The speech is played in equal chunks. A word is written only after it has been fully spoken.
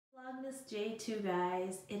It's J2,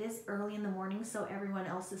 guys. It is early in the morning, so everyone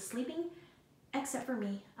else is sleeping except for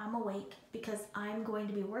me. I'm awake because I'm going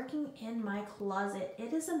to be working in my closet.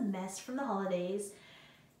 It is a mess from the holidays,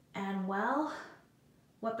 and well,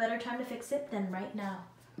 what better time to fix it than right now?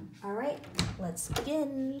 All right, let's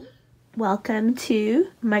begin. Welcome to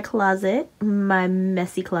my closet, my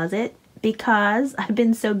messy closet, because I've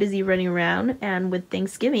been so busy running around and with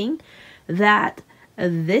Thanksgiving that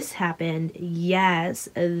this happened. Yes,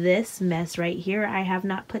 this mess right here. I have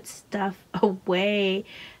not put stuff away.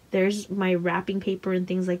 There's my wrapping paper and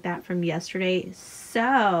things like that from yesterday.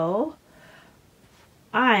 So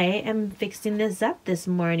I am fixing this up this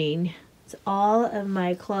morning. It's all of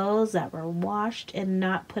my clothes that were washed and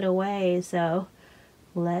not put away. So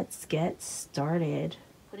let's get started.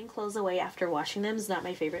 Putting clothes away after washing them is not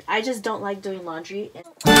my favorite. I just don't like doing laundry.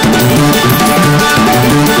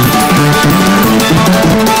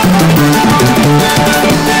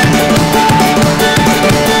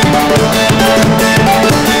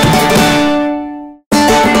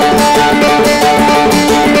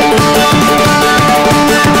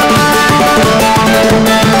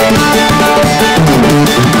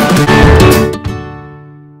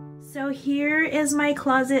 So here is my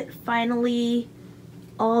closet finally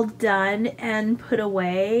all done and put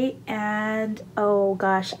away, and oh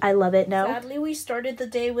gosh, I love it now. Sadly, we started the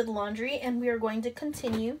day with laundry and we are going to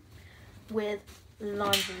continue with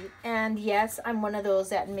laundry. And yes, I'm one of those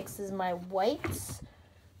that mixes my whites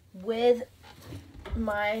with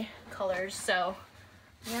my colors. So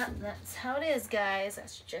yeah, that's how it is, guys.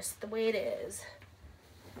 That's just the way it is.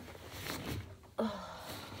 Oh.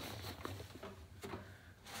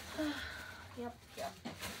 Yep.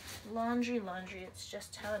 Laundry, it's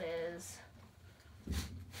just how it is.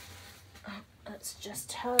 That's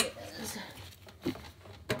just how it is.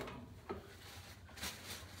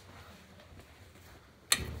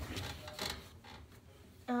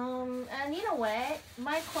 And you know what?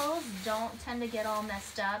 My clothes don't tend to get all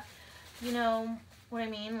messed up. You know what I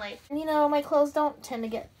mean? Like, you know, my clothes don't tend to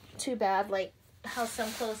get too bad, like how some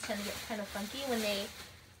clothes tend to get kind of funky when they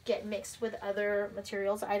get mixed with other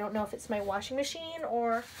materials. I don't know if it's my washing machine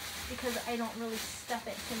or because I don't really stuff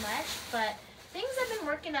it too much, but things have been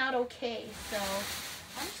working out okay, so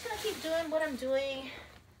I'm just gonna keep doing what I'm doing.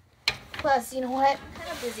 Plus, you know what, I'm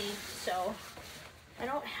kind of busy, so I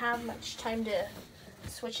don't have much time to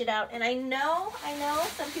switch it out. And I know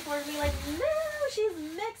some people are gonna be like, no, she's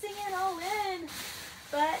mixing it all in,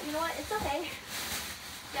 but you know what, it's okay.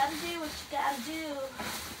 You gotta do what you gotta do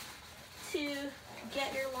to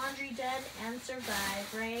get your laundry done and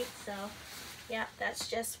survive, right? So yeah, that's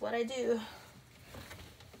just what I do.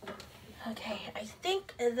 Okay, I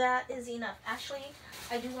think that is enough. Actually,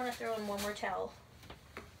 I do want to throw in one more towel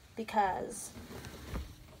because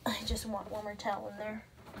I just want one more towel in there.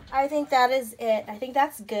 I think that is it. I think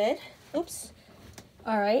that's good. Oops.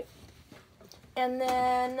 All right. And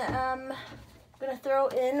then I'm gonna throw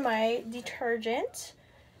in my detergent.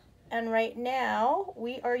 And right now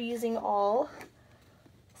we are using all,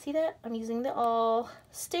 see that? I'm using the all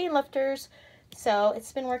stain lifters. So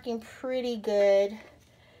it's been working pretty good.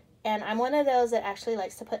 And I'm one of those that actually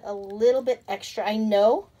likes to put a little bit extra. I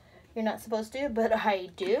know you're not supposed to, but I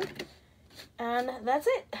do. And that's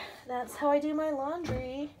it. That's how I do my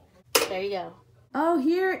laundry. There you go. Oh,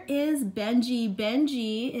 here is Benji.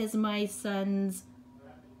 Benji is my son's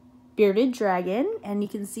bearded dragon, and you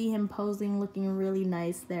can see him posing, looking really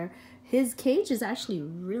nice there. His cage is actually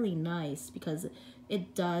really nice because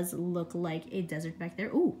it does look like a desert back there.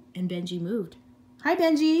 Ooh, and Benji moved. Hi,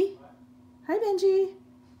 Benji. Hi, Benji.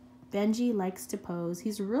 Benji likes to pose.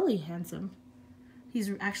 He's really handsome. He's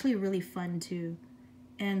actually really fun too.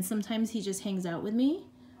 And sometimes he just hangs out with me.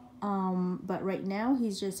 But right now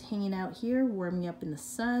he's just hanging out here, warming up in the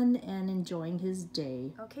sun and enjoying his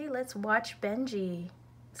day. Okay, let's watch Benji.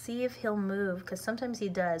 See if he'll move, because sometimes he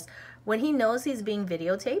does. When he knows he's being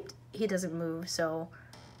videotaped, he doesn't move. So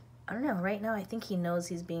I don't know, right now I think he knows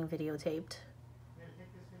he's being videotaped.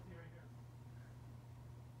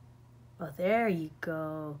 Oh, there you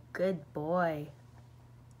go. Good boy.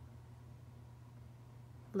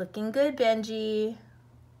 Looking good, Benji.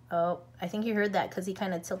 Oh, I think you heard that because he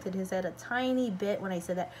kind of tilted his head a tiny bit when I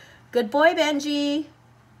said that. Good boy, Benji.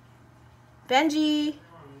 Benji.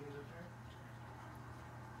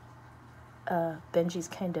 Benji's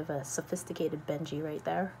kind of a sophisticated Benji right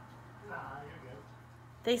there.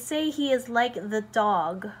 They say he is like the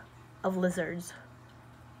dog of lizards.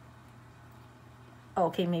 Oh,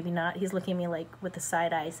 okay, maybe not. He's looking at me like with a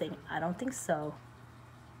side eye saying, I don't think so.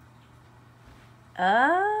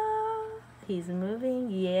 He's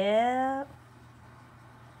moving. Yeah.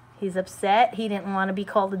 He's upset. He didn't want to be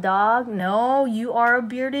called a dog. No, you are a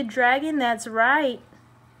bearded dragon. That's right.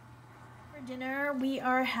 For dinner, we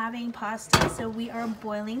are having pasta. So we are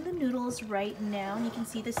boiling the noodles right now. And you can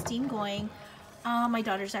see the steam going. My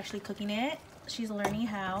daughter's actually cooking it. She's learning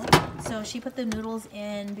how. So she put the noodles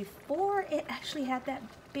in before it actually had that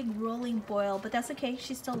big rolling boil. But that's okay.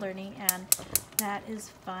 She's still learning. And that is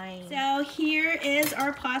fine. So here is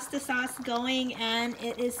our pasta sauce going. And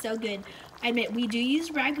it is so good. I admit, we do use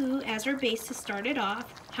ragu as our base to start it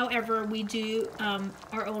off. However, we do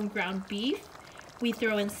our own ground beef. We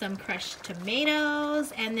throw in some crushed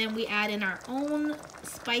tomatoes, and then we add in our own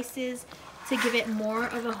spices to give it more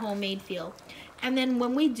of a homemade feel. And then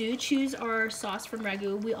when we do choose our sauce from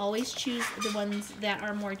ragu, we always choose the ones that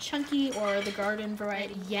are more chunky or the garden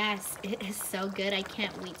variety. Yes, it is so good. I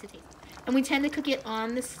can't wait to taste it. And we tend to cook it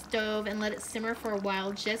on the stove and let it simmer for a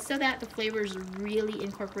while just so that the flavors really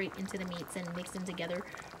incorporate into the meats and mix them together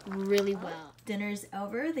really well. Dinner's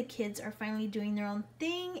over. The kids are finally doing their own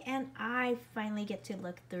thing and I finally get to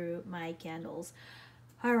look through my candles.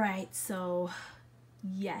 All right, so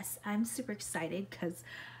yes, I'm super excited because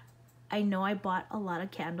I know I bought a lot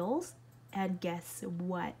of candles and guess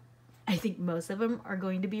what? I think most of them are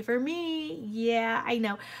going to be for me. Yeah, I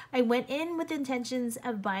know. I went in with intentions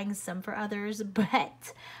of buying some for others,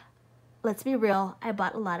 but let's be real, I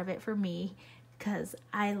bought a lot of it for me because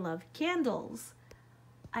I love candles.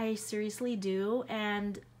 I seriously do,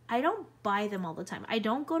 and I don't buy them all the time. I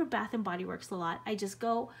don't go to Bath and Body Works a lot. I just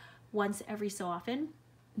go once every so often.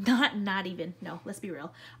 Not even, no, let's be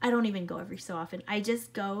real. I don't even go every so often. I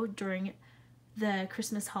just go during the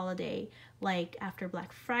Christmas holiday, like after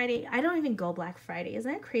Black Friday. I don't even go Black Friday. Isn't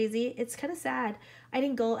that crazy? It's kind of sad. I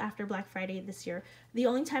didn't go after Black Friday this year. The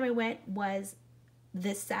only time I went was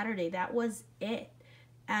this Saturday. That was it.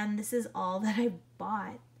 And this is all that I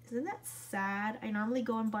bought. Isn't that sad? I normally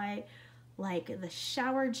go and buy like the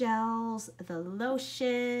shower gels, the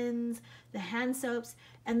lotions, the hand soaps.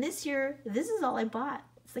 And this year, this is all I bought.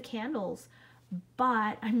 It's the candles.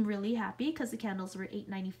 But I'm really happy because the candles were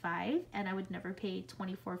 $8.95 and I would never pay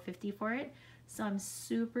 $24.50 for it. So I'm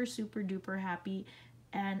super, super duper happy.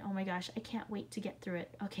 And oh my gosh, I can't wait to get through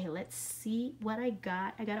it. Okay, let's see what I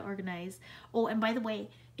got. I got to organize. Oh, and by the way,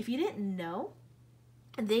 if you didn't know,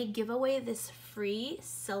 they give away this free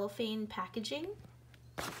cellophane packaging.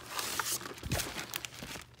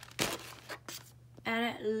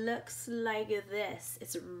 And it looks like this.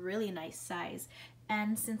 It's a really nice size.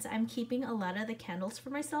 And since I'm keeping a lot of the candles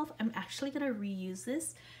for myself, I'm actually going to reuse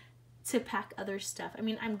this to pack other stuff. I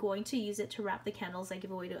mean, I'm going to use it to wrap the candles I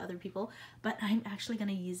give away to other people, but I'm actually going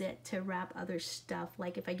to use it to wrap other stuff.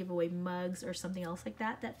 Like if I give away mugs or something else like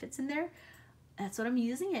that that fits in there, that's what I'm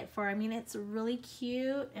using it for. I mean, it's really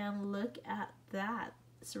cute and look at that.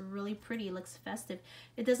 It's really pretty. It looks festive.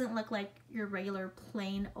 It doesn't look like your regular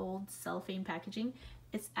plain old cellophane packaging.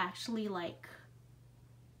 It's actually like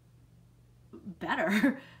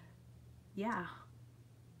better. Yeah,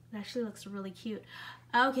 it actually looks really cute.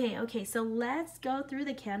 Okay, so let's go through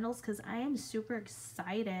the candles because I am super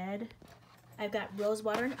excited. I've got rose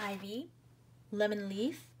water and ivy, lemon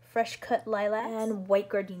leaf, fresh cut lilac, and white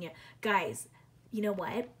gardenia. Guys, you know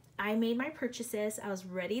what? I made my purchases. I was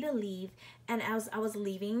ready to leave, and as I was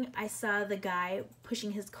leaving, I saw the guy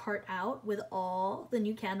pushing his cart out with all the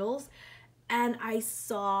new candles, and I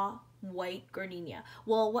saw white gardenia.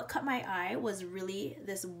 Well, what caught my eye was really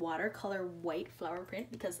this watercolor white flower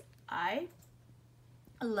print because I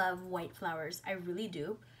love white flowers. I really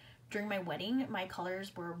do. During my wedding, my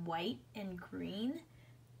colors were white and green,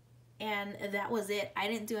 and that was it. I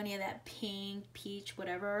didn't do any of that pink, peach,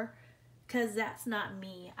 whatever, because that's not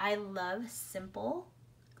me. I love simple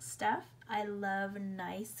stuff. I love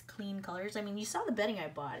nice, clean colors. I mean, you saw the bedding I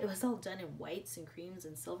bought. It was all done in whites and creams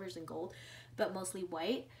and silvers and gold, but mostly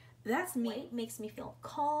white. That's me. White makes me feel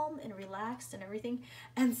calm and relaxed and everything.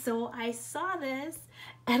 And so I saw this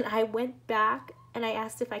and I went back and I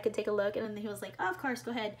asked if I could take a look, and then he was like, oh, of course,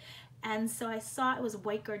 go ahead. And so I saw it was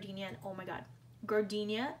white gardenia, and oh my god,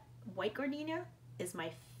 gardenia, white gardenia is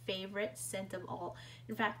my favorite scent of all.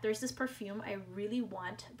 In fact, there's this perfume I really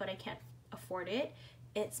want, but I can't afford it.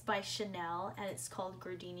 It's by Chanel and it's called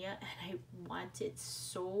Gardenia, and I want it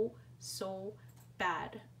so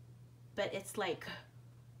bad. But it's like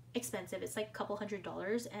expensive. It's like a couple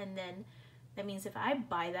 $100, and then that means if I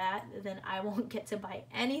buy that, then I won't get to buy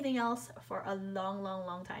anything else for a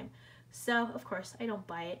long time. So of course I don't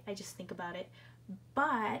buy it. I just think about it.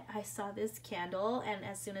 But I saw this candle, and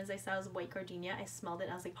as soon as I saw it was white gardenia, I smelled it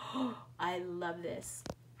and I was like, oh, I love this.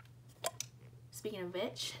 Speaking of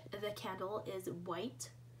which, the candle is white.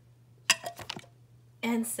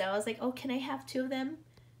 And so I was like, oh, can I have two of them?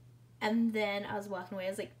 And then I was walking away. I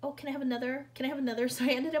was like, oh, can I have another? Can I have another? So I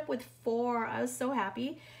ended up with 4. I was so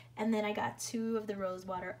happy. And then I got 2 of the rose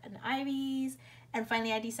water and ivies. And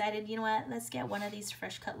finally I decided, you know what, let's get one of these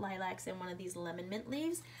fresh cut lilacs and one of these lemon mint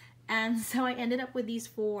leaves. And so I ended up with these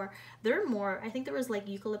 4. There are more. I think there was like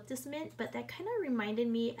eucalyptus mint, but that kind of reminded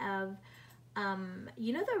me of,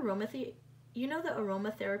 you know the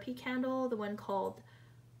aromatherapy candle, the one called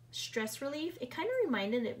Stress Relief? It kind of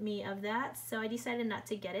reminded me of that, so I decided not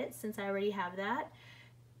to get it since I already have that,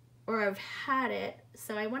 or I've had it,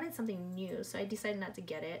 so I wanted something new, so I decided not to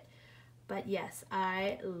get it. But yes,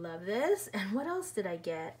 I love this. And what else did I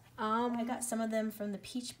get? I got some of them from the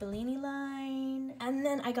Peach Bellini line. And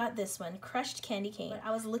then I got this one, Crushed Candy Cane.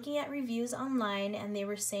 I was looking at reviews online and they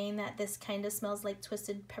were saying that this kind of smells like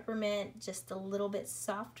twisted peppermint, just a little bit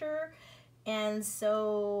softer. And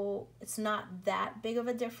so it's not that big of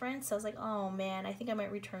a difference. So I was like, oh man, I think I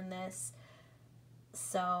might return this.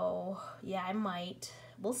 So yeah, I might.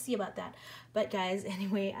 We'll see about that. But guys,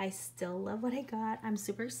 anyway, I still love what I got. I'm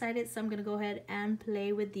super excited, so I'm gonna go ahead and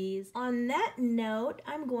play with these. On that note,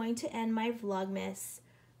 I'm going to end my Vlogmas.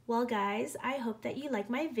 Well guys, I hope that you like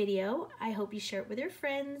my video. I hope you share it with your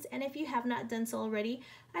friends, and if you have not done so already,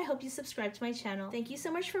 I hope you subscribe to my channel. Thank you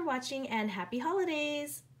so much for watching, and happy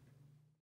holidays!